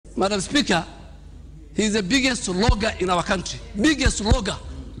Madam Speaker, he's the biggest logger in our country. Biggest logger.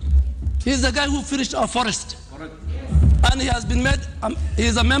 He's the guy who finished our forest. And he has been made, he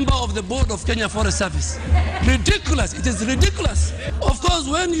is a member of the board of Kenya Forest Service. Ridiculous, it is ridiculous. Of course,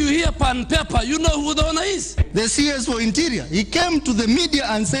 when you hear pan paper, you know who the owner is. The CS for Interior, he came to the media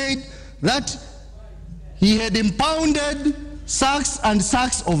and said that he had impounded sacks and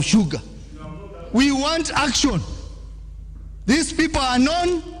sacks of sugar. We want action. These people are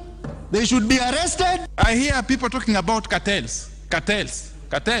known, they should be arrested. I hear people talking about cartels.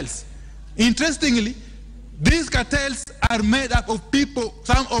 Interestingly, these cartels are made up of people,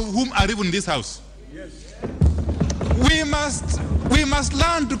 some of whom are even in this house. Yes. We must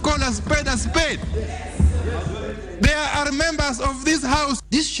learn to call a spade a spade. They are members of this house.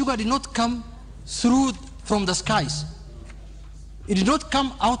 This sugar did not come through from the skies. It did not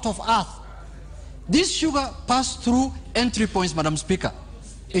come out of earth. This sugar passed through entry points, Madam Speaker.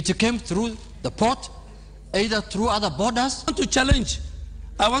 It came through the port, either through other borders. I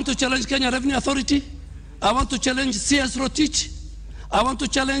want to challenge Kenya Revenue Authority. I want to challenge CS Rotich. I want to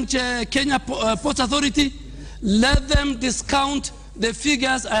challenge Kenya Ports Authority. Let them discount the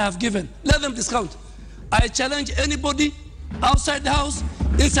figures I have given. Let them discount. I challenge anybody outside the house,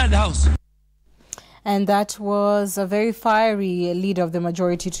 inside the house. And that was a very fiery leader of the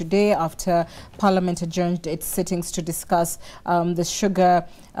majority today after Parliament adjourned its sittings to discuss the sugar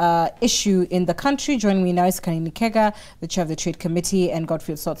issue in the country. Joining me now is Kanini Kega, the chair of the Trade Committee, and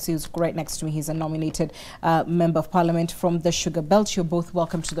Godfrey Sotsi, who's right next to me. He's a nominated member of Parliament from the Sugar Belt. You're both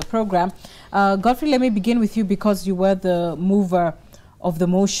welcome to the program. Godfrey, let me begin with you because you were the mover of the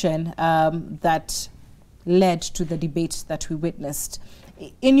motion that led to the debate that we witnessed.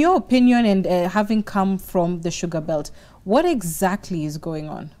 In your opinion, and having come from the Sugar Belt, what exactly is going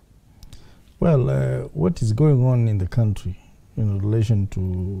on? Well, what is going on in the country in relation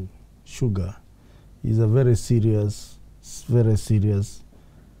to sugar is a very serious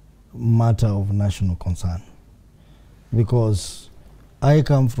matter of national concern. Because I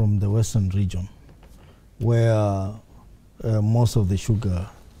come from the western region where most of the sugar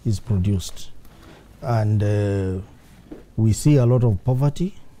is produced. And we see a lot of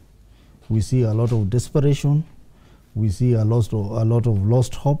poverty, we see a lot of desperation, we see a lot of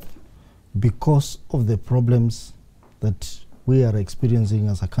lost hope because of the problems that we are experiencing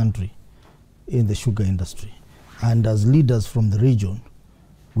as a country in the sugar industry. And as leaders from the region,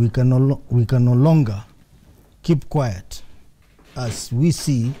 we can no longer keep quiet as we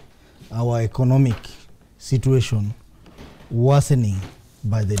see our economic situation worsening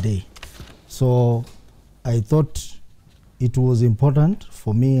by the day. So I thought it was important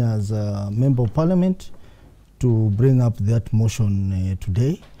for me as a member of Parliament to bring up that motion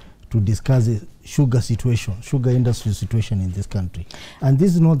today to discuss the sugar industry situation in this country. And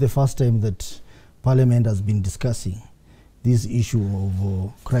this is not the first time that Parliament has been discussing this issue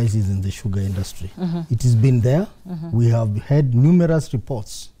of crisis in the sugar industry. It has been there. We have had numerous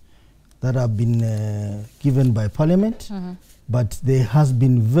reports that have been given by Parliament, but there has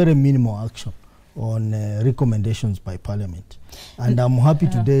been very minimal action on recommendations by Parliament. And I'm happy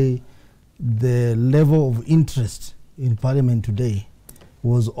today the level of interest in Parliament today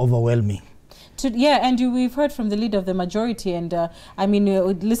was overwhelming. Yeah, and we've heard from the leader of the majority, and I mean,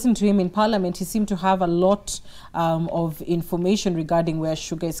 listen to him in Parliament. He seemed to have a lot of information regarding where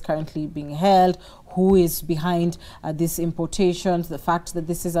sugar is currently being held, who is behind these importations, the fact that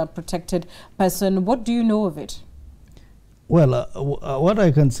this is a protected person. What do you know of it? Well, what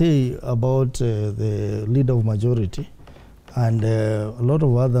I can say about the leader of majority and a lot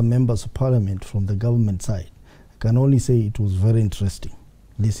of other members of Parliament from the government side, I can only say it was very interesting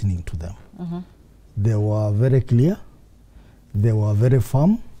listening to them. They were very clear, they were very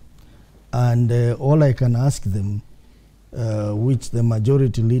firm, and all I can ask them, which the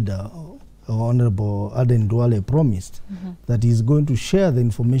majority leader, Honorable Aden Duale, promised, that he's going to share the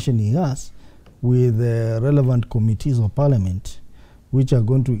information he has with the relevant committees of Parliament which are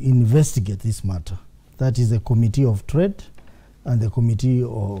going to investigate this matter. That is the Committee of Trade and the Committee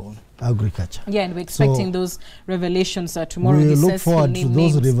of Agriculture. Yeah, and we're expecting those revelations tomorrow. We look forward to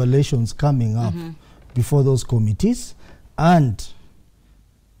those revelations coming up before those committees, and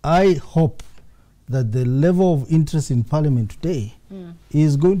I hope that the level of interest in Parliament today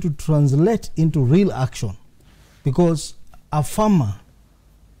is going to translate into real action, because a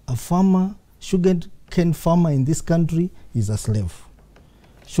sugarcane farmer in this country is a slave.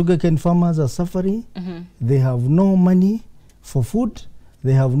 Sugarcane farmers are suffering. They have no money for food,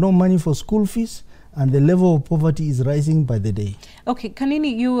 they have no money for school fees, and the level of poverty is rising by the day. Okay,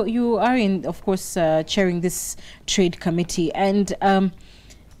 Kanini, you are of course, chairing this trade committee, and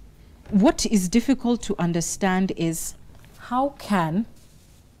what is difficult to understand is how can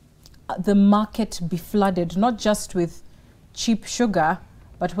the market be flooded, not just with cheap sugar,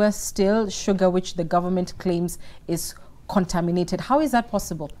 but where still sugar which the government claims is contaminated. How is that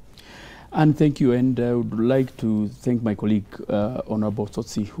possible? And thank you, and I would like to thank my colleague, Honorable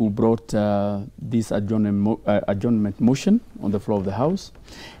Tsotsi, who brought this adjournment motion on the floor of the House.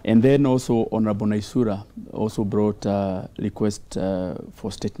 And then also Honorable Naisura also brought a request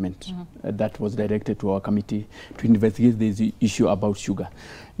for statement that was directed to our committee to investigate this issue about sugar.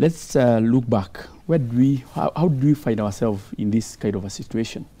 Let's look back. Where do how do we find ourselves in this kind of a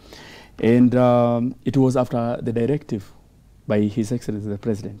situation? And it was after the directive by His Excellency the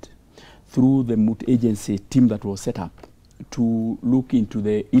President, through the multi-agency team that was set up to look into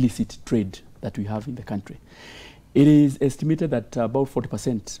the illicit trade that we have in the country. It is estimated that about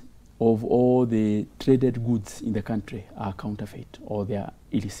 40% of all the traded goods in the country are counterfeit or they are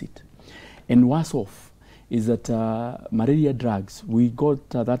illicit. And worse off is that malaria drugs, we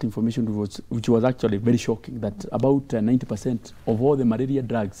got that information which was actually very shocking, that about 90% of all the malaria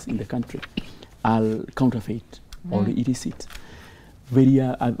drugs in the country are counterfeit or illicit.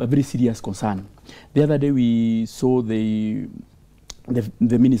 A very serious concern. The other day we saw the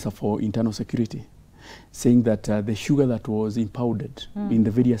Minister for Internal Security saying that the sugar that was impounded in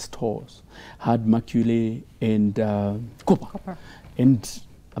the various stores had mercury and copper, and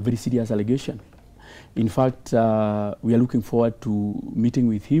a very serious allegation. In fact, we are looking forward to meeting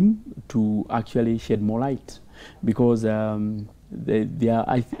with him to actually shed more light, because I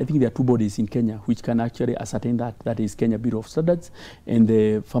think there are two bodies in Kenya which can actually ascertain that. That is Kenya Bureau of Standards and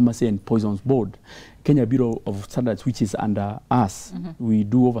the Pharmacy and Poisons Board. Kenya Bureau of Standards, which is under us, we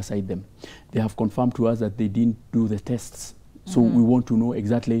do oversight them. They have confirmed to us that they didn't do the tests. So we want to know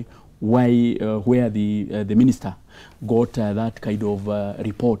exactly why, where the minister got that kind of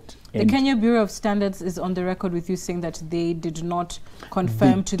report. The Kenya Bureau of Standards is on the record with you saying that they did not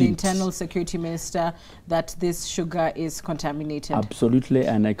confirm to the Internal Security Minister that this sugar is contaminated. Absolutely,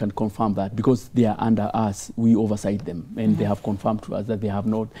 and I can confirm that because they are under us. We oversight them, and they have confirmed to us that they have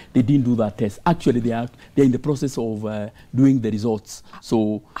not. They didn't do that test. Actually, they're in the process of doing the results.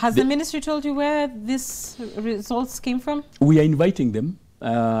 So has the ministry told you where these results came from? We are inviting them.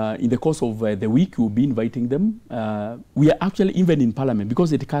 In the course of the week, we'll be inviting them. We are actually, even in Parliament,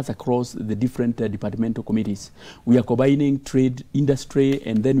 because it cuts across the different departmental committees, we are combining trade, industry,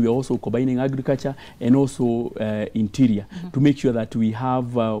 and then we are also combining agriculture and also interior to make sure that we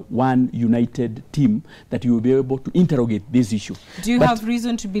have one united team that will be able to interrogate this issue. Do you have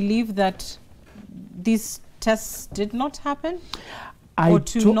reason to believe that these tests did not happen? Or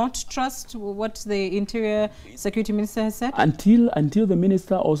to not trust what the Interior Security Minister has said? Until the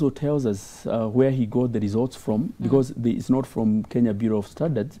minister also tells us where he got the results from, because it's not from Kenya Bureau of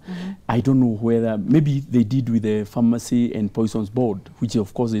Standards. I don't know whether, maybe they did with the Pharmacy and Poisons Board, which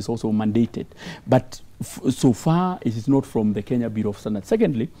of course is also mandated. But so far, it is not from the Kenya Bureau of Standards.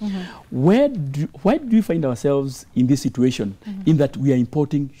 Secondly, why do we find ourselves in this situation in that we are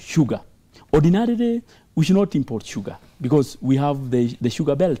importing sugar? Ordinarily, we should not import sugar because we have the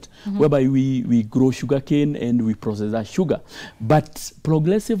sugar belt whereby we grow sugarcane and we process that sugar. But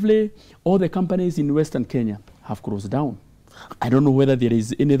progressively, all the companies in Western Kenya have closed down. I don't know whether there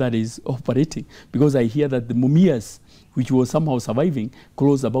is any that is operating, because I hear that the Mumias, which was somehow surviving,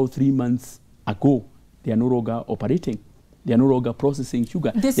 closed about 3 months ago. They are no longer operating. They are no longer processing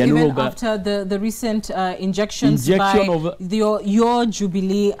sugar. This even after the recent injections by your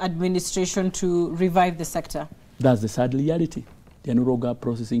Jubilee administration to revive the sector. That's the sad reality. They are no longer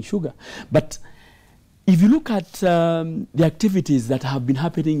processing sugar. But if you look at the activities that have been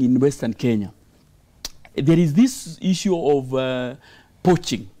happening in Western Kenya, there is this issue of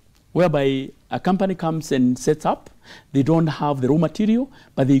poaching, whereby a company comes and sets up. They don't have the raw material,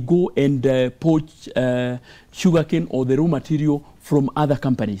 but they go and poach sugarcane or the raw material from other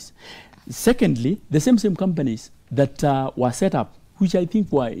companies. Secondly, the same companies that were set up, which I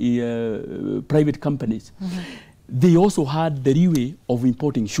think were private companies, they also had the leeway of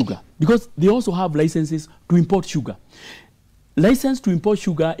importing sugar, because they also have licenses to import sugar. License to import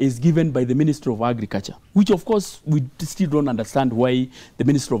sugar is given by the Minister of Agriculture, which of course we still don't understand why the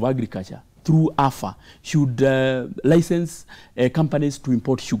Minister of Agriculture, through AFA, should license companies to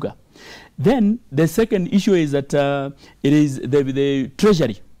import sugar. Then the second issue is that it is the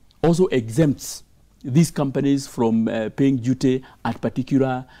Treasury also exempts these companies from paying duty at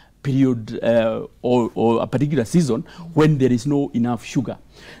particular period or a particular season when there is no enough sugar.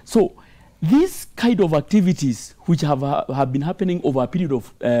 So these kind of activities which have been happening over a period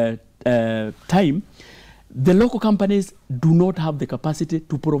of time, the local companies do not have the capacity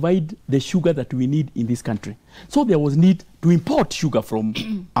to provide the sugar that we need in this country. So there was need to import sugar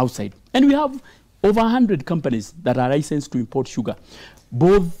from outside. And we have over 100 companies that are licensed to import sugar,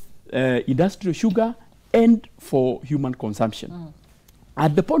 both industrial sugar and for human consumption.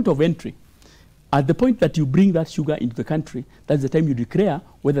 At the point of entry, at the point that you bring that sugar into the country, that's the time you declare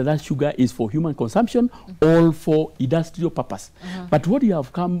whether that sugar is for human consumption or for industrial purpose. But what you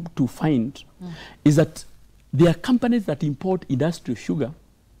have come to find is that there are companies that import industrial sugar,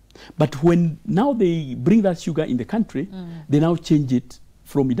 but when now they bring that sugar in the country, they now change it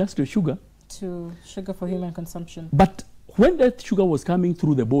from industrial sugar to sugar for human consumption. But when that sugar was coming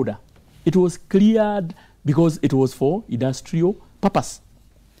through the border, it was cleared because it was for industrial purpose.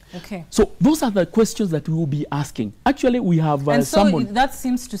 Okay. So those are the questions that we will be asking. Actually, we have and so someone... that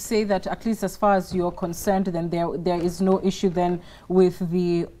seems to say that, at least as far as you're concerned, then there is no issue then with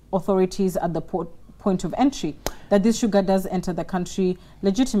the authorities at the point of entry, that this sugar does enter the country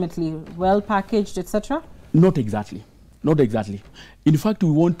legitimately, well packaged, etc.? Not exactly. Not exactly. In fact,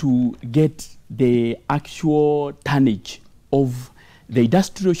 we want to get the actual tonnage of the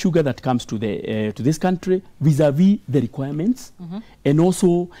industrial sugar that comes to the to this country vis-a-vis the requirements, and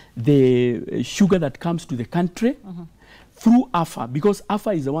also the sugar that comes to the country through AFA, because AFA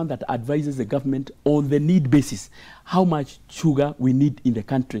is the one that advises the government on the need basis, how much sugar we need in the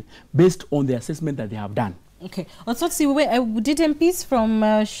country based on the assessment that they have done. Okay. Also, see, did MPs from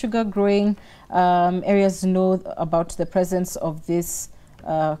sugar growing areas know about the presence of this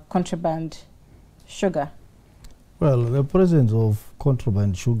contraband sugar? Well, the presence of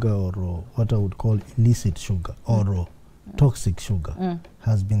contraband sugar, or what I would call illicit sugar, or toxic sugar,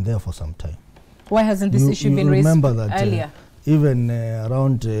 has been there for some time. Why hasn't this issue been raised remember that earlier? Even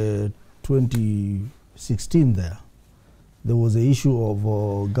around 2016 there was an issue of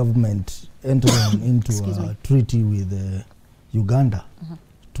government entering into a treaty with Uganda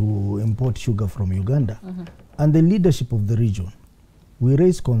to import sugar from Uganda. And the leadership of the region, we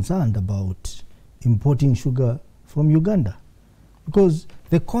raised concern about importing sugar from Uganda, because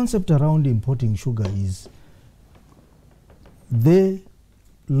the concept around importing sugar is the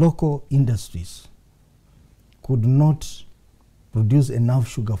local industries could not produce enough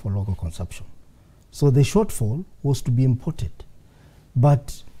sugar for local consumption. So the shortfall was to be imported.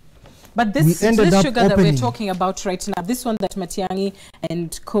 But this sugar that we're talking about right now, this one that Matiang'i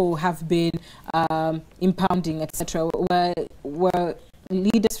and co have been impounding, etc., were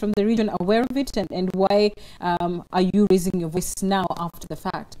leaders from the region aware of it, and why are you raising your voice now after the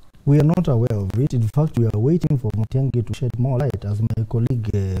fact? We are not aware of it. In fact, we are waiting for Matiang'i to shed more light, as my colleague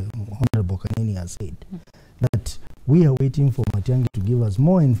Honorable Kanini has said, that we are waiting for Matiang'i to give us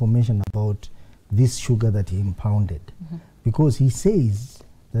more information about this sugar that he impounded, because he says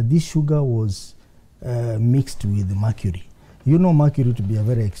that this sugar was mixed with mercury. You know mercury to be a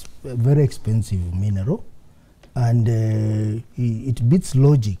very expensive mineral, and it beats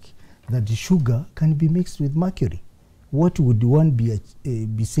logic that the sugar can be mixed with mercury. What would one be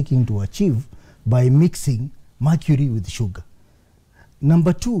seeking to achieve by mixing mercury with sugar?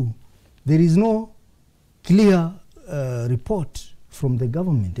 Number two, there is no clear report from the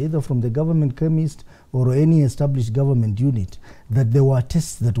government, either from the government chemist or any established government unit, that there were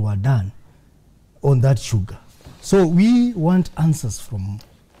tests that were done on that sugar. So we want answers from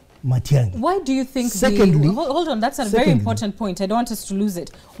Matiang'i. Why do you think secondly, hold on, that's a very important point. I don't want us to lose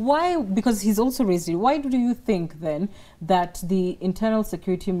it. Why? Because he's also raised it. Why do you think then that the Internal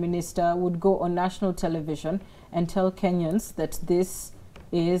Security Minister would go on national television and tell Kenyans that this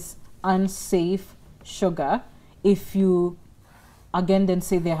is unsafe sugar, if you again then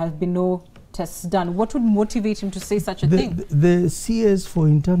say there have been no tests done? What would motivate him to say such a thing? The CS for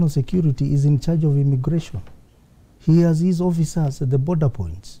Internal Security is in charge of immigration. He has his officers at the border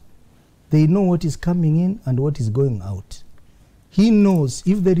points. They know what is coming in and what is going out. He knows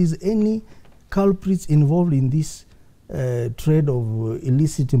if there is any culprits involved in this trade of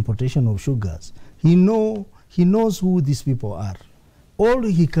illicit importation of sugars. He knows who these people are. All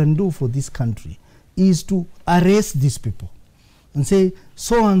he can do for this country is to arrest these people and say,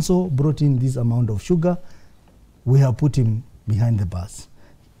 so and so brought in this amount of sugar, we have put him behind the bars.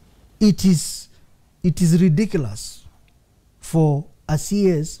 It is ridiculous for a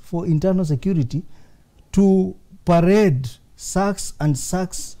CS for internal security to parade sacks and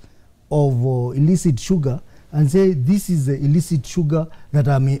sacks of illicit sugar and say this is the illicit sugar that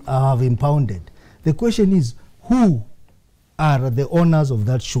I have impounded. The question is, who are the owners of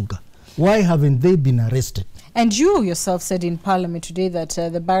that sugar? Why haven't they been arrested? And you yourself said in Parliament today that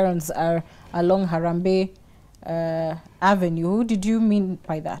the barons are along Harambee Avenue. Who did you mean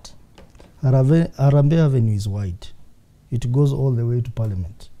by that? Harambee Avenue is wide. It goes all the way to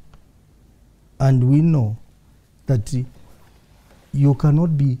Parliament. And we know that you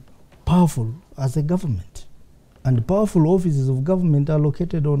cannot be powerful as a government. And powerful offices of government are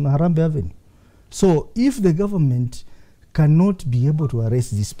located on Harambee Avenue. So if the government cannot be able to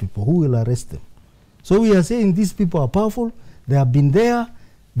arrest these people, who will arrest them? So we are saying these people are powerful, they have been there,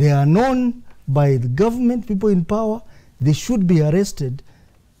 they are known by the government, people in power, they should be arrested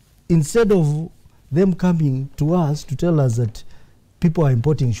instead of them coming to us to tell us that people are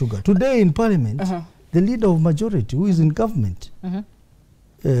importing sugar. Today in Parliament, the leader of majority, who is in government,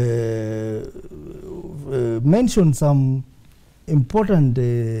 mentioned some important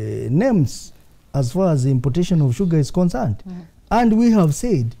names as far as the importation of sugar is concerned. And we have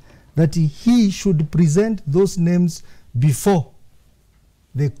said that he should present those names before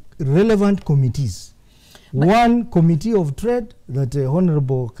the relevant committees. One committee of trade that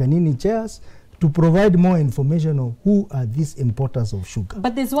Honorable Kanini chairs, to provide more information on who are these importers of sugar.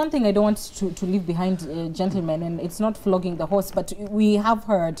 But there's one thing I don't want to leave behind, gentlemen, and it's not flogging the horse, but we have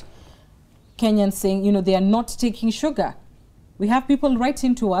heard Kenyans saying, you know, they are not taking sugar. We have people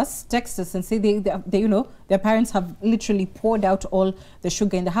writing to us, text us, and say they you know, their parents have literally poured out all the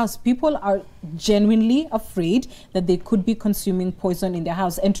sugar in the house. People are genuinely afraid that they could be consuming poison in their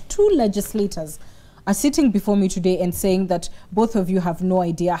house. And 2 legislators are sitting before me today and saying that both of you have no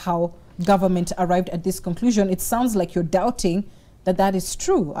idea how government arrived at this conclusion. It sounds like you're doubting that that is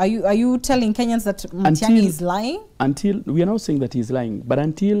true. Are you telling Kenyans that Matiang'i is lying? We are not saying that he's lying, but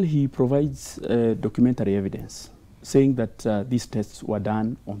until he provides documentary evidence saying that these tests were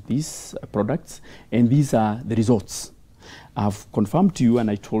done on these products and these are the results. I've confirmed to you and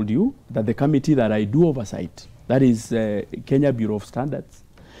I told you that the committee that I do oversight, that is Kenya Bureau of Standards,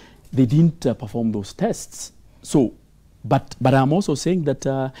 they didn't perform those tests. So, but I'm also saying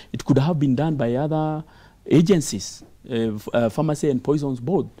that it could have been done by other agencies, Pharmacy and Poisons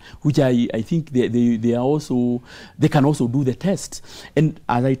Board, which I think they can also do the tests. And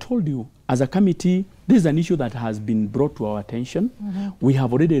as I told you, as a committee, this is an issue that has been brought to our attention. We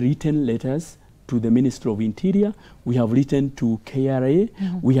have already written letters to the Ministry of Interior. We have written to KRA.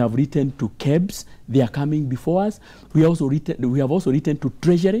 We have written to KEBS. They are coming before us. We have also written to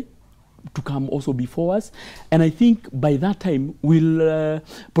Treasury to come also before us. And I think by that time, we'll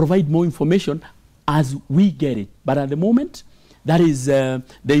provide more information as we get it. But at the moment, that is the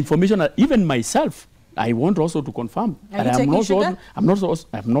information that even myself, I want also to confirm. Are you taking sugar? I'm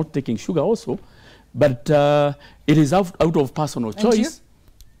not taking sugar also, but it is out of personal choice.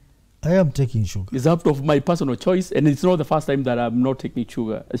 I am taking sugar. It's out of my personal choice, and it's not the first time that I'm not taking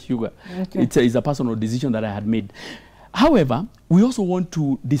sugar. Okay. It's a personal decision that I had made. However, we also want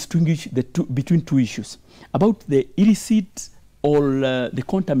to distinguish between 2 issues about the illicit or the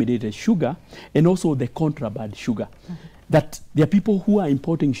contaminated sugar and also the contraband sugar. That there are people who are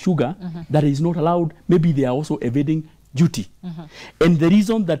importing sugar that is not allowed. Maybe they are also evading duty. And the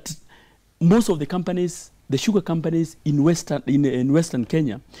reason that most of the companies, the sugar companies in Western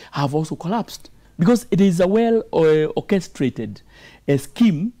Kenya have also collapsed, because it is a well orchestrated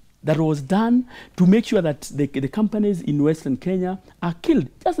scheme that was done to make sure that the companies in Western Kenya are killed.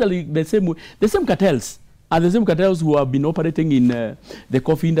 Just like the same cartels. Are the same cartels who have been operating in the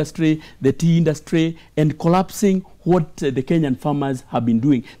coffee industry, the tea industry, and collapsing what the Kenyan farmers have been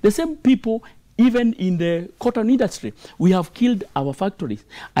doing. The same people, even in the cotton industry, we have killed our factories.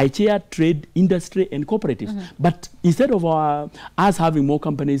 I chair trade, industry, and cooperatives. But instead of us having more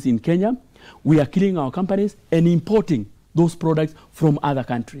companies in Kenya, we are killing our companies and importing those products from other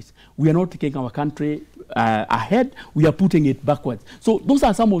countries. We are not taking our country ahead, we are putting it backwards. So those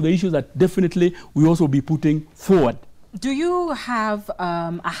are some of the issues that definitely we also be putting forward. Do you have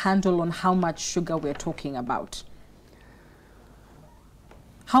a handle on how much sugar we're talking about?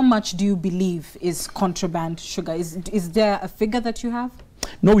 How much do you believe is contraband sugar? Is there a figure that you have?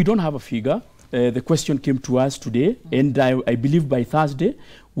 No, we don't have a figure. The question came to us today, and I believe by Thursday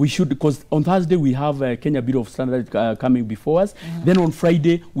we should, because on Thursday we have Kenya Bureau of Standards coming before us. Then on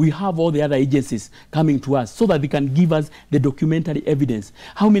Friday we have all the other agencies coming to us so that they can give us the documentary evidence.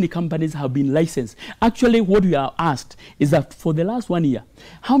 How many companies have been licensed? Actually, what we are asked is that for the last 1 year,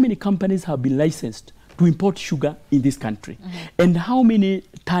 how many companies have been licensed to import sugar in this country? And how many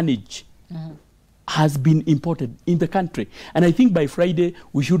tonnage has been imported in the country? And I think by Friday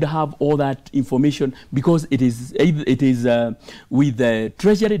we should have all that information, because it is with the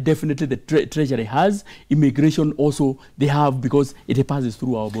Treasury. Definitely the Treasury has, immigration also they have, because it passes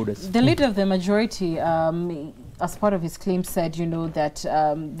through our borders. The leader of the majority, as part of his claim, said, you know, that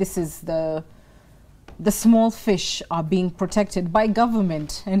this is the the small fish are being protected by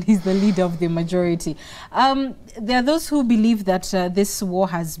government, and he's the leader of the majority. There are those who believe that this war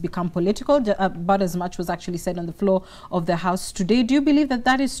has become political, about as much was actually said on the floor of the House today. Do you believe that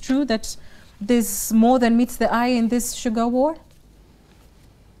that is true, that there's more than meets the eye in this sugar war?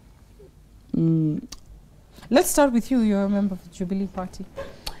 Let's start with you. You're a member of the Jubilee Party.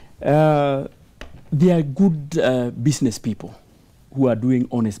 They are good business people who are doing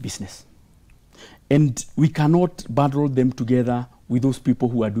honest business. And we cannot bundle them together with those people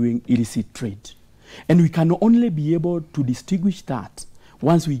who are doing illicit trade. And we can only be able to distinguish that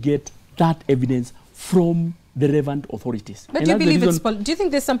once we get that evidence from the relevant authorities. But do you believe do you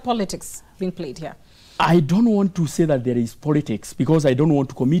think there's some politics being played here? I don't want to say that there is politics, because I don't want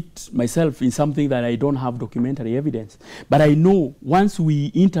to commit myself in something that I don't have documentary evidence. But I know once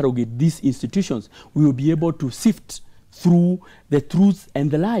we interrogate these institutions, we will be able to sift through the truths and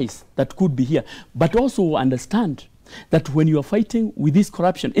the lies that could be here. But also understand that when you are fighting with this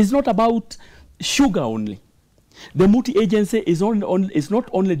corruption, it's not about sugar only. The multi-agency is not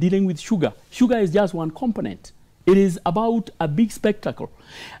only dealing with sugar. Sugar is just one component. It is about a big spectra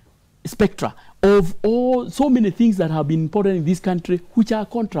of so many things that have been imported in this country which are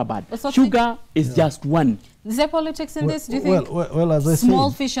contraband. Sugar is just one. Is there politics in this? Do you think as I small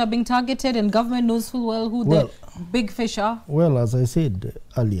said, fish are being targeted and government knows full well who the big fish are? Well, as I said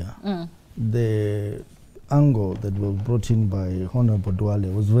earlier, the angle that was brought in by Honorable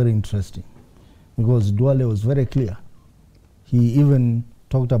Duale was very interesting, because Duale was very clear. He even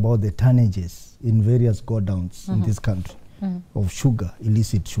talked about the tonnages in various go-downs in this country of sugar,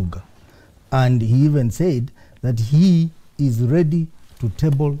 illicit sugar. And he even said that he is ready to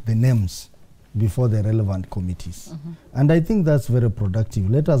table the names before the relevant committees. And I think that's very productive.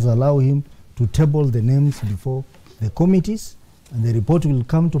 Let us allow him to table the names before the committees, and the report will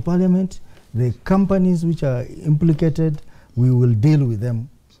come to Parliament. The companies which are implicated, we will deal with them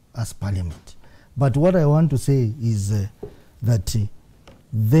as Parliament. But what I want to say is that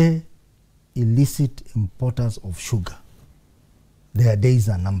the illicit importers of sugar, their days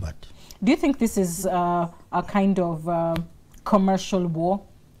are numbered. Do you think this is a kind of commercial war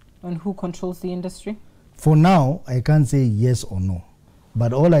on who controls the industry? For now, I can't say yes or no.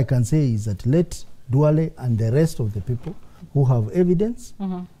 But all I can say is that let Duale and the rest of the people who have evidence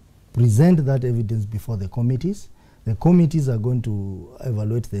present that evidence before the committees. The committees are going to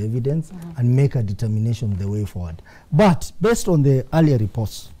evaluate the evidence and make a determination the way forward. But based on the earlier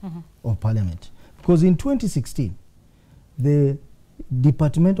reports of Parliament, because in 2016, the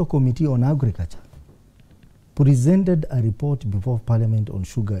Departmental Committee on Agriculture presented a report before Parliament on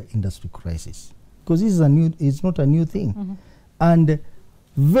sugar industry crisis, because this is it's not a new thing. And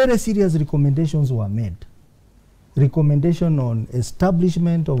very serious recommendations were made. Recommendation on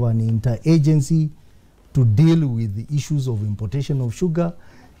establishment of an interagency to deal with the issues of importation of sugar,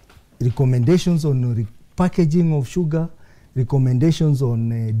 recommendations on repackaging of sugar, recommendations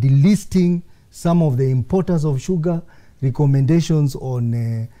on delisting some of the importers of sugar, recommendations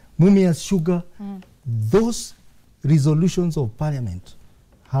on Mumias sugar. Those resolutions of Parliament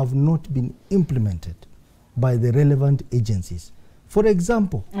have not been implemented by the relevant agencies. For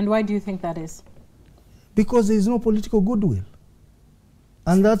example. And why do you think that is? Because there is no political goodwill.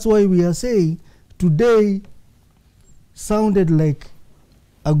 And that's why we are saying today sounded like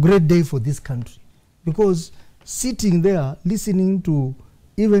a great day for this country. Because sitting there, listening to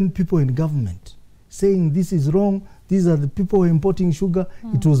even people in government saying this is wrong, these are the people importing sugar,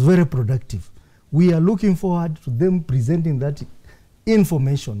 it was very productive. We are looking forward to them presenting that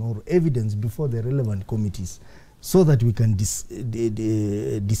information or evidence before the relevant committees so that we can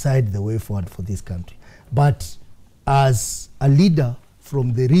decide the way forward for this country. But as a leader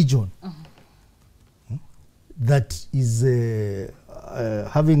from the region that is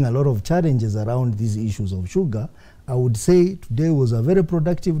having a lot of challenges around these issues of sugar, I would say today was a very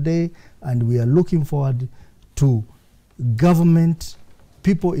productive day, and we are looking forward to government,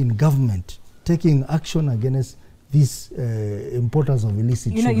 people in government, taking action against these importers of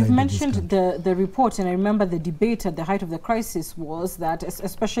illicit sugar. You know, you've mentioned the report, and I remember the debate at the height of the crisis was that,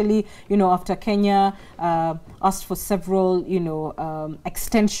 especially, you know, after Kenya asked for several, you know,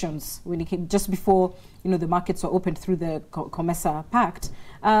 extensions when it came just before, you know, the markets were opened through the COMESA Pact,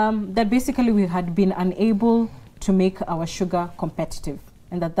 that basically we had been unable to make our sugar competitive,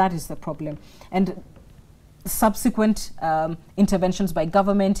 and that is the problem. And subsequent interventions by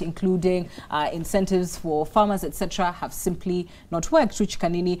government, including incentives for farmers, etc., have simply not worked, which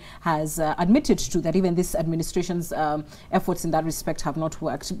Kanini has admitted to, that even this administration's efforts in that respect have not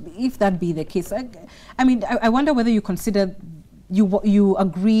worked. If that be the case, I mean, I wonder whether you consider you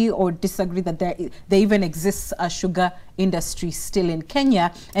agree or disagree that there even exists a sugar industry still in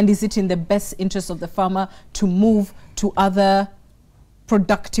Kenya, and is it in the best interest of the farmer to move to other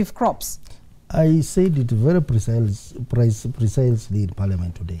productive crops? I said it very precisely in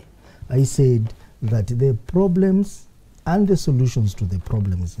Parliament today. I said that the problems and the solutions to the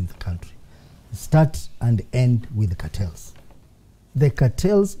problems in the country start and end with cartels. The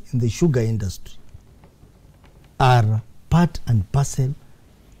cartels in the sugar industry are part and parcel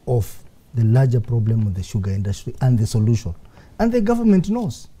of the larger problem of the sugar industry and the solution. And the government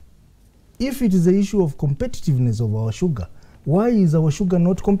knows. If it is the issue of competitiveness of our sugar, why is our sugar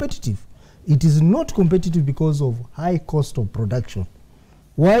not competitive? It is not competitive because of high cost of production.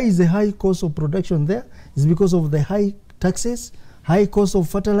 Why is the high cost of production there? It's because of the high taxes, high cost of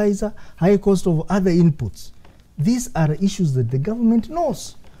fertilizer, high cost of other inputs. These are issues that the government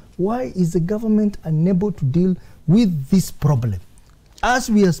knows. Why is the government unable to deal with this problem? As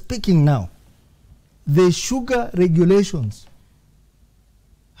we are speaking now, the sugar regulations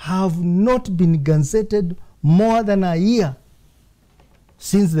have not been gazetted more than a year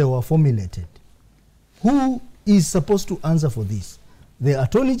since they were formulated. Who is supposed to answer for this? The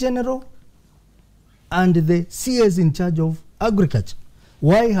Attorney General and the CS in charge of agriculture.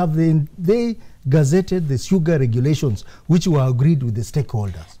 Why have they gazetted the sugar regulations which were agreed with the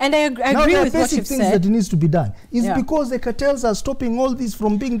stakeholders? And I agree with what you've said. Things that needs to be done. It's because the cartels are stopping all this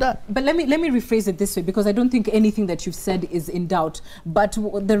from being done. But let me rephrase it this way, because I don't think anything that you've said is in doubt. But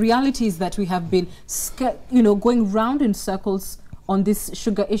the reality is that we have been, going round in circles on this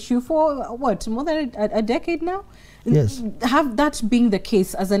sugar issue for what, more than a decade now? Yes. Have that being the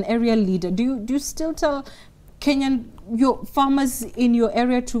case, as an area leader, do you still tell your farmers in your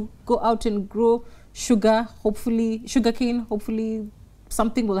area to go out and grow sugarcane, hopefully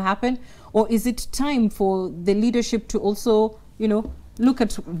something will happen? Or is it time for the leadership to also, look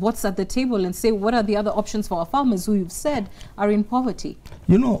at what's at the table and say, what are the other options for our farmers who you've said are in poverty?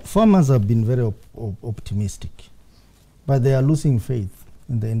 Farmers have been very optimistic, but they are losing faith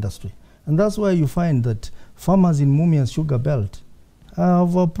in the industry. And that's why you find that farmers in Mumia's sugar belt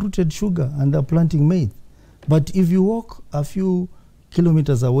have uprooted sugar and they're planting maize. But if you walk a few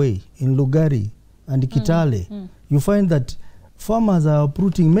kilometers away in Lugari and Kitale, you find that farmers are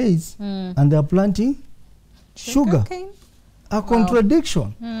uprooting maize and they're planting sugar. A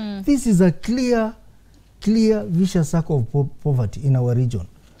contradiction. This is a clear vicious circle of poverty in our region.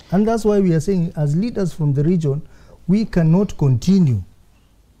 And that's why we are saying, as leaders from the region, we cannot continue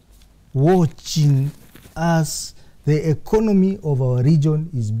watching as the economy of our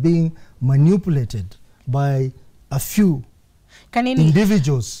region is being manipulated by a few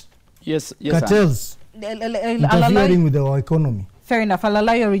individuals, cartels, interfering with our economy. Fair enough. I'll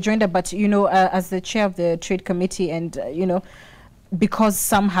allow your rejoinder, but as the chair of the trade committee, and because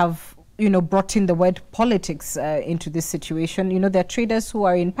some have brought in the word politics into this situation, there are traders who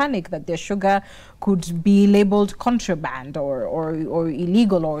are in panic that their sugar could be labeled contraband or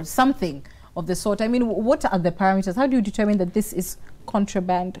illegal or something of the sort. I mean, what are the parameters? How do you determine that this is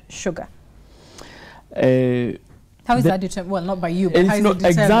contraband sugar? How is that determined? Well, not by you, but how is it determined?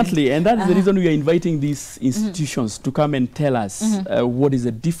 Exactly, and that's the reason we are inviting these institutions to come and tell us what is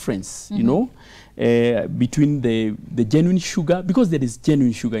the difference, between the genuine sugar, because there is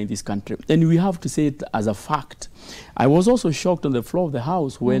genuine sugar in this country. And we have to say it as a fact. I was also shocked on the floor of the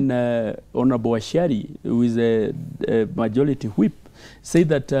House when Honorable Ashari, who is a majority whip, said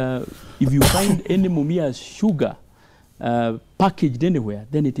that if you find any Mumia sugar packaged anywhere,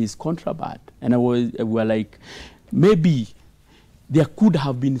 then it is contraband. And we were like, maybe there could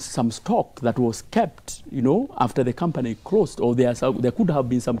have been some stock that was kept, after the company closed, or there could have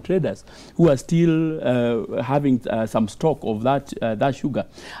been some traders who are still having some stock of that sugar.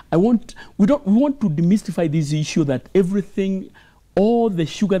 We want to demystify this issue that all the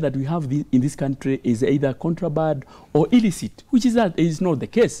sugar that we have in this country is either contraband or illicit, which is not the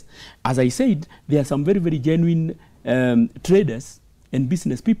case. As I said, there are some very, very genuine traders and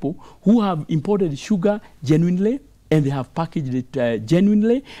business people who have imported sugar genuinely, and they have packaged it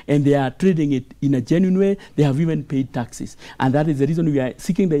genuinely, and they are trading it in a genuine way. They have even paid taxes. And that is the reason we are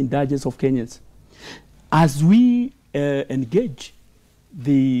seeking the indulgence of Kenyans. As we engage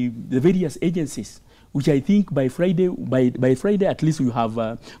the various agencies, which I think by Friday at least we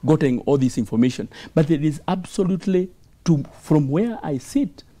have gotten all this information. But there is absolutely, from where I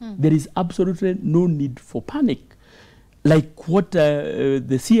sit, there is absolutely no need for panic. Like what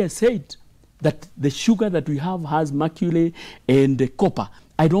the CS said, that the sugar that we have has mercury and copper.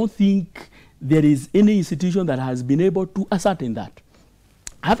 I don't think there is any institution that has been able to ascertain that.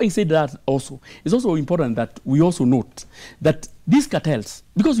 Having said that also, it's also important that we also note that these cartels,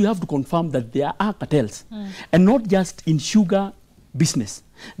 because we have to confirm that there are cartels, and not just in sugar business.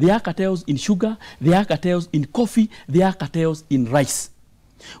 There are cartels in sugar, there are cartels in coffee, there are cartels in rice.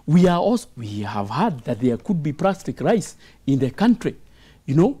 We have heard that there could be plastic rice in the country.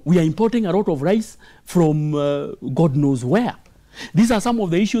 You know, we are importing a lot of rice from God knows where. These are some of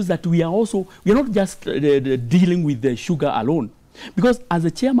the issues that we are not just dealing with the sugar alone. Because as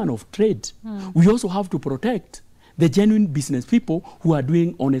a chairman of trade, we also have to protect the genuine business people who are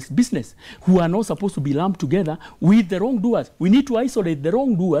doing honest business, who are not supposed to be lumped together with the wrongdoers. We need to isolate the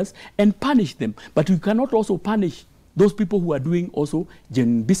wrongdoers and punish them. But we cannot also punish those people who are doing also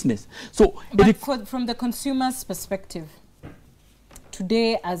genuine business. So, from the consumer's perspective,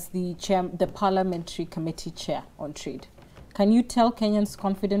 today as the Parliamentary Committee Chair on Trade, can you tell Kenyans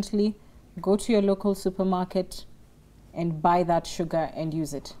confidently, go to your local supermarket and buy that sugar and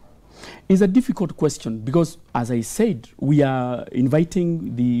use it? It's a difficult question because, as I said, we are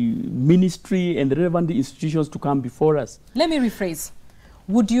inviting the ministry and the relevant institutions to come before us. Let me rephrase.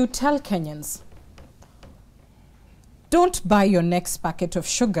 Would you tell Kenyans, don't buy your next packet of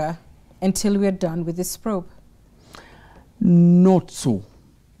sugar until we're done with this probe? Not so.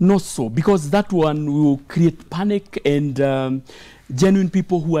 Not so, because that one will create panic, and genuine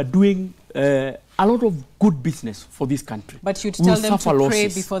people who are doing a lot of good business for this country. But you'd tell them to pray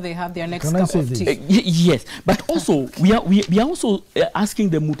before they have their next cup of tea. Yes, but also we are also asking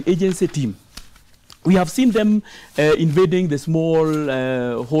the multi-agency team. We have seen them invading the small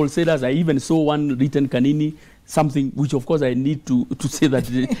wholesalers. I even saw one written Kanini, something which of course I need to say that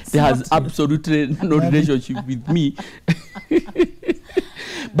there has absolutely no relationship with me.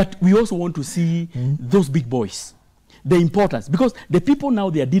 But we also want to see those big boys, the importers, because the people now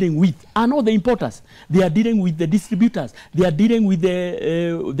they are dealing with are not the importers. They are dealing with the distributors. They are dealing with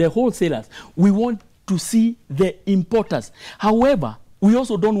the wholesalers. We want to see the importers. However, we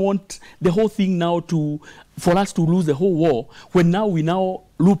also don't want the whole thing now for us to lose the whole war, when now we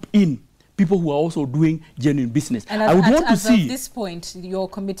loop in people who are also doing genuine business. And I would want to see. At this point, your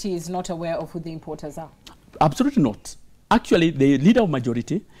committee is not aware of who the importers are? Absolutely not. Actually, the leader of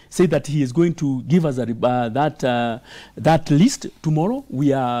majority said that he is going to give us that list tomorrow.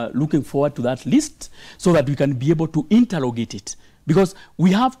 We are looking forward to that list so that we can be able to interrogate it, because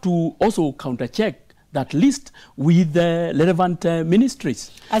we have to also counter-check that list with the relevant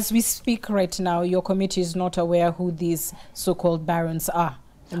ministries. As we speak right now, your committee is not aware who these so-called barons are.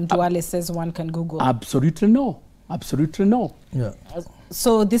 And Duale says one can Google. Absolutely no. Absolutely no. Yeah.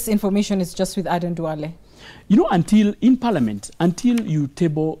 So this information is just with Aden Duale? You know, until in Parliament, until you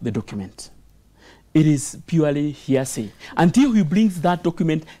table the document, it is purely hearsay. Until he brings that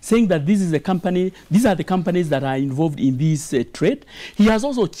document saying that this is a company, these are the companies that are involved in this trade, he has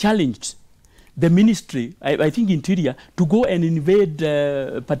also challenged the ministry, I think Interior, to go and invade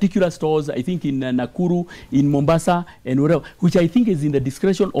particular stores, I think in Nakuru, in Mombasa, and whatever, which I think is in the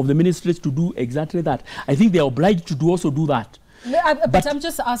discretion of the ministries to do exactly that. I think they are obliged to also do that. But I'm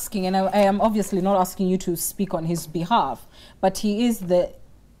just asking, and I am obviously not asking you to speak on his behalf, but he is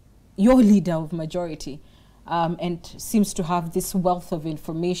your leader of majority, and seems to have this wealth of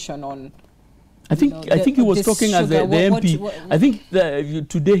information on. I think he was talking as the MP. I think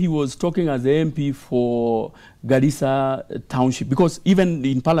today he was talking as the MP for Garissa Township, because even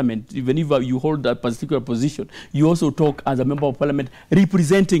in Parliament, even if you hold that particular position, you also talk as a member of Parliament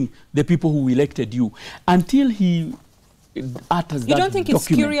representing the people who elected you. Until he utters that You don't think document.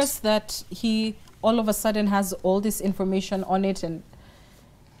 It's curious that he all of a sudden has all this information on it, and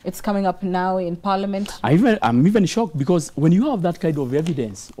it's coming up now in Parliament? I'm even shocked, because when you have that kind of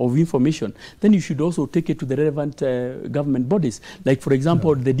evidence of information, then you should also take it to the relevant government bodies. Like, for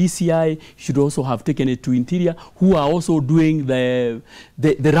example, the DCI should also have taken it to Interior, who are also doing the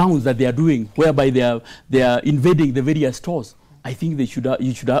rounds that they are doing, whereby they are invading the various stores. I think you should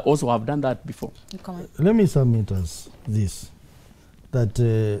also have done that before. Let me submit as this, that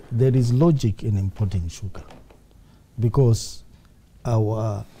there is logic in importing sugar, because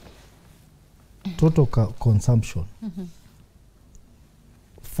our total consumption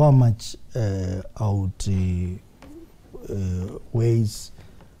far much outweighs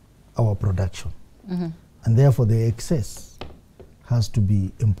our production, and therefore the excess has to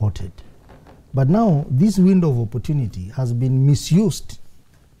be imported. But now this window of opportunity has been misused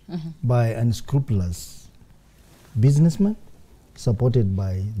by unscrupulous businessmen, supported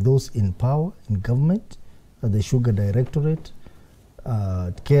by those in power in government, the Sugar Directorate,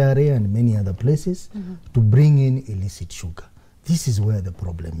 KRA and many other places, to bring in illicit sugar. This is where the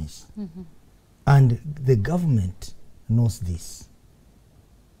problem is. And the government knows this.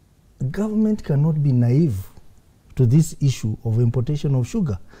 government cannot be naive to this issue of importation of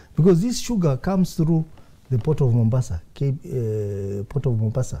sugar, because this sugar comes through the Port of Mombasa, Port of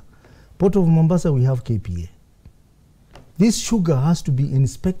Mombasa. Port of Mombasa, we have KPA. This sugar has to be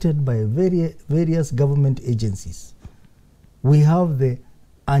inspected by various government agencies. We have the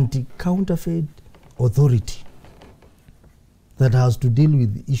Anti-Counterfeit Authority that has to deal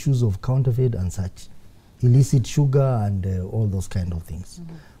with issues of counterfeit and such, illicit sugar and all those kind of things.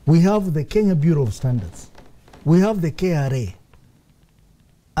 We have the Kenya Bureau of Standards. We have the KRA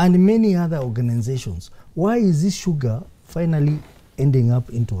and many other organizations. Why is this sugar finally ending up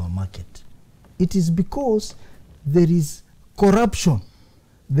into our market? It is because there is corruption.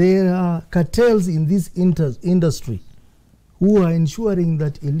 There are cartels in this industry who are ensuring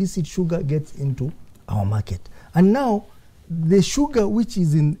that illicit sugar gets into our market. And now, the sugar which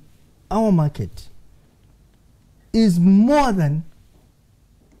is in our market is more than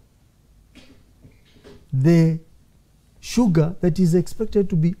the sugar that is expected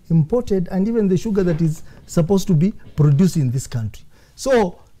to be imported, and even the sugar that is supposed to be produced in this country.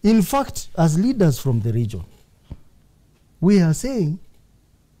 So, in fact, as leaders from the region, we are saying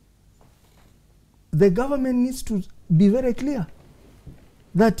the government needs to be very clear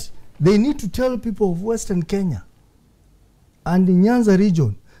that they need to tell people of Western Kenya and the Nyanza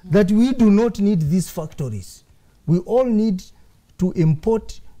region that we do not need these factories. We all need to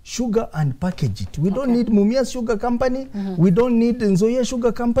import sugar and package it. We don't need Mumias Sugar Company. We don't need Nzoia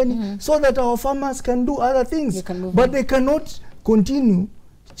Sugar Company, so that our farmers can do other things. But they cannot continue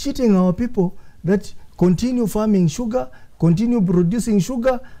cheating our people that continue farming sugar, continue producing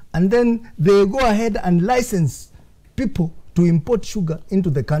sugar, and then they go ahead and license people to import sugar into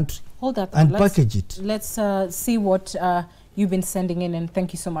the country. Hold that and package it. Let's see what you've been sending in, and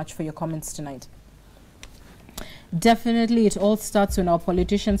thank you so much for your comments tonight. Definitely, it all starts when our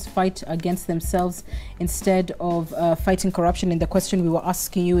politicians fight against themselves instead of fighting corruption. And the question we were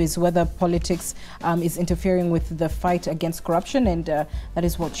asking you is whether politics is interfering with the fight against corruption, and that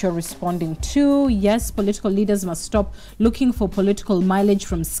is what you're responding to. Yes, political leaders must stop looking for political mileage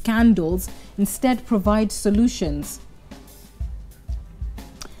from scandals, instead provide solutions.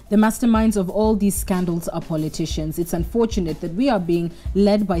 The masterminds of all these scandals are politicians. It's unfortunate that we are being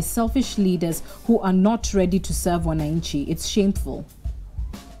led by selfish leaders who are not ready to serve wananchi. It's shameful.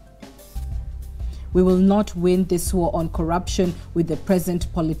 We will not win this war on corruption with the present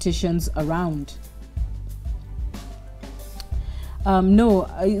politicians around. No,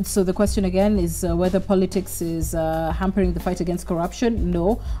 so the question again is whether politics is hampering the fight against corruption.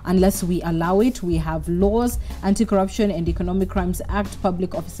 No, unless we allow it. We have laws, Anti-Corruption and Economic Crimes Act,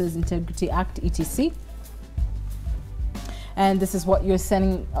 Public Officers Integrity Act, etc. And this is what you're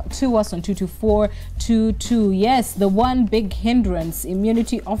sending to us on 22422. Yes, the one big hindrance,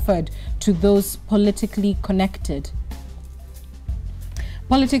 immunity offered to those politically connected.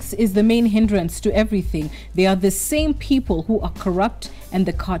 Politics is the main hindrance to everything. They are the same people who are corrupt and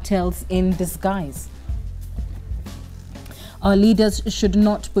the cartels in disguise. Our leaders should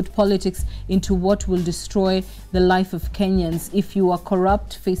not put politics into what will destroy the life of Kenyans. If you are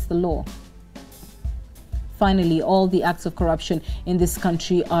corrupt, face the law. Finally, all the acts of corruption in this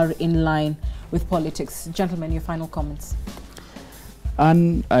country are in line with politics. Gentlemen, your final comments.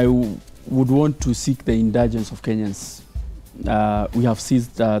 And I would want to seek the indulgence of Kenyans. We have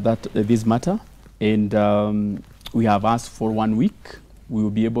seized this matter, and we have asked for 1 week. We will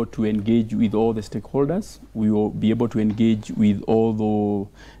be able to engage with all the stakeholders. We will be able to engage with all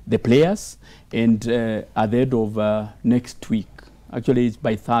the players, and at the end of next week, actually it's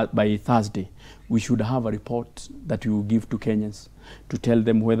by Thursday, we should have a report that we will give to Kenyans to tell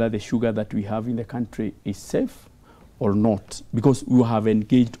them whether the sugar that we have in the country is safe or not, because we have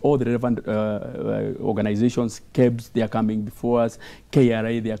engaged all the relevant organizations. KEBS, they are coming before us.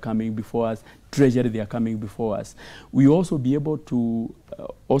 KRA, they are coming before us. Treasury, they are coming before us. We also be able to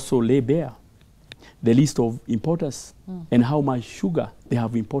also lay bare the list of importers and how much sugar they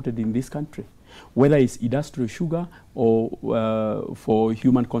have imported in this country, whether it's industrial sugar or for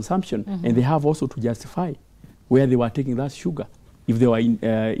human consumption. And they have also to justify where they were taking that sugar. If they were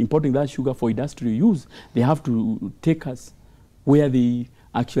importing that sugar for industrial use, they have to take us where they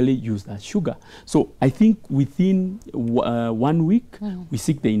actually use that sugar. So I think within 1 week, we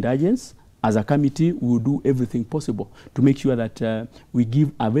seek the indulgence. As a committee, we will do everything possible to make sure that we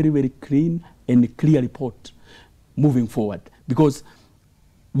give a very, very clean and clear report moving forward. Because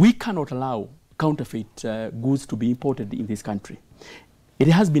we cannot allow counterfeit goods to be imported in this country. It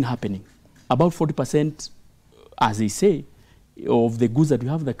has been happening. About 40%, as they say, of the goods that we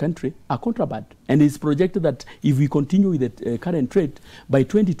have in the country are contraband. And it's projected that if we continue with the current trade, by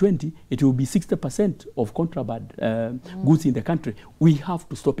 2020, it will be 60% of contraband goods in the country. We have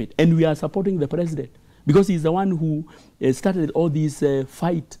to stop it. And we are supporting the president because he's the one who started all these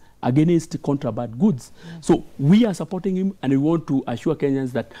fight against contraband goods. So we are supporting him, and we want to assure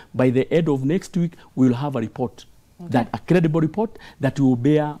Kenyans that by the end of next week, we will have a report, that a credible report that will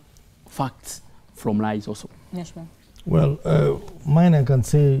bear facts from lies also. Yes, ma'am. Well, mine I can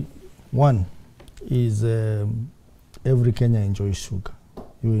say one is every Kenyan enjoys sugar.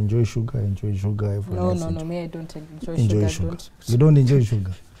 You enjoy sugar, everyone else No, me, I don't enjoy sugar. You don't enjoy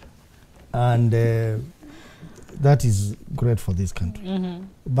sugar. And that is great for this country.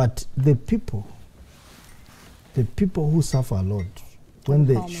 But the people who suffer a lot when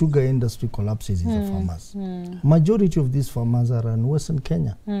the sugar industry collapses is the farmers. Majority of these farmers are in Western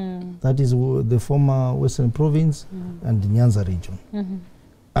Kenya. That is the former Western Province and the Nyanza region.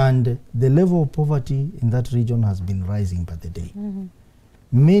 And the level of poverty in that region has been rising by the day.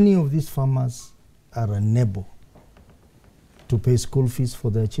 Many of these farmers are unable to pay school fees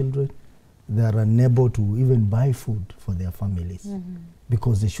for their children. They are unable to even buy food for their families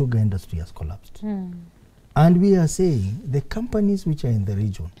because the sugar industry has collapsed. And we are saying the companies which are in the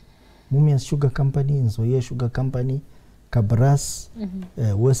region, Mumias Sugar Company, Nzoia Sugar Company, Kabras,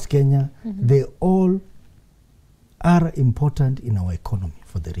 West Kenya, they all are important in our economy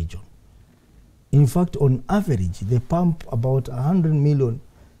for the region. In fact, on average, they pump about 100 million,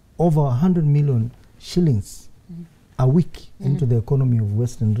 over 100 million shillings a week into the economy of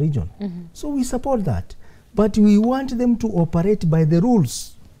Western region. So we support that. But we want them to operate by the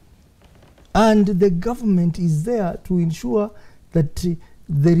rules. And the government is there to ensure that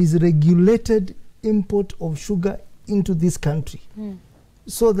there is regulated import of sugar into this country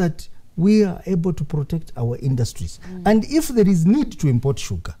so that we are able to protect our industries. And if there is need to import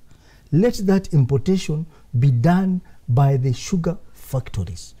sugar, let that importation be done by the sugar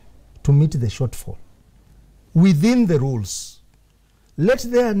factories to meet the shortfall within the rules. Let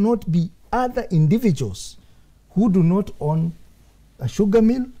there not be other individuals who do not own a sugar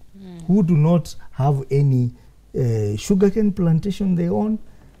mill, who do not have any sugarcane plantation they own.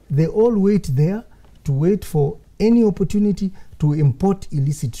 They all wait there to wait for any opportunity to import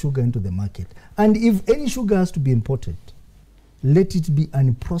illicit sugar into the market. And if any sugar has to be imported, let it be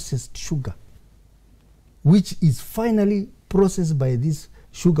unprocessed sugar, which is finally processed by these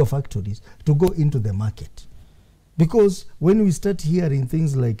sugar factories to go into the market. Because when we start hearing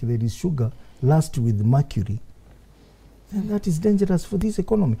things like there is sugar laced with mercury, then that is dangerous for this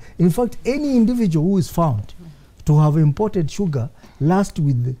economy. In fact, any individual who is found to have imported sugar laced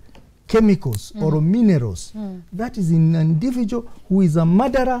with chemicals or minerals, that is an individual who is a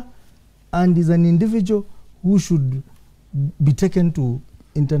murderer and is an individual who should be taken to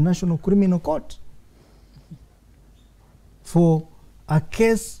International Criminal Court for a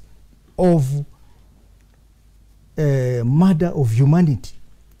case of murder of humanity.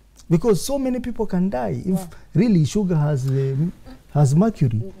 Because so many people can die if really sugar has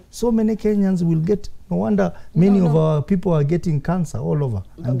mercury. So many Kenyans will get, no wonder many of our people are getting cancer all over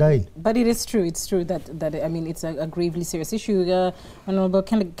and dying. But it is true, it's true that I mean, it's a gravely serious issue. Honorable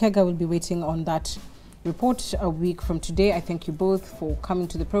Kega will be waiting on that report a week from today. I thank you both for coming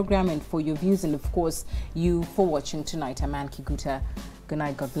to the program and for your views, and of course, you for watching tonight. I'm Ann Kiguta. Good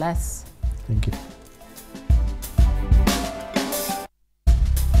night, God bless. Thank you.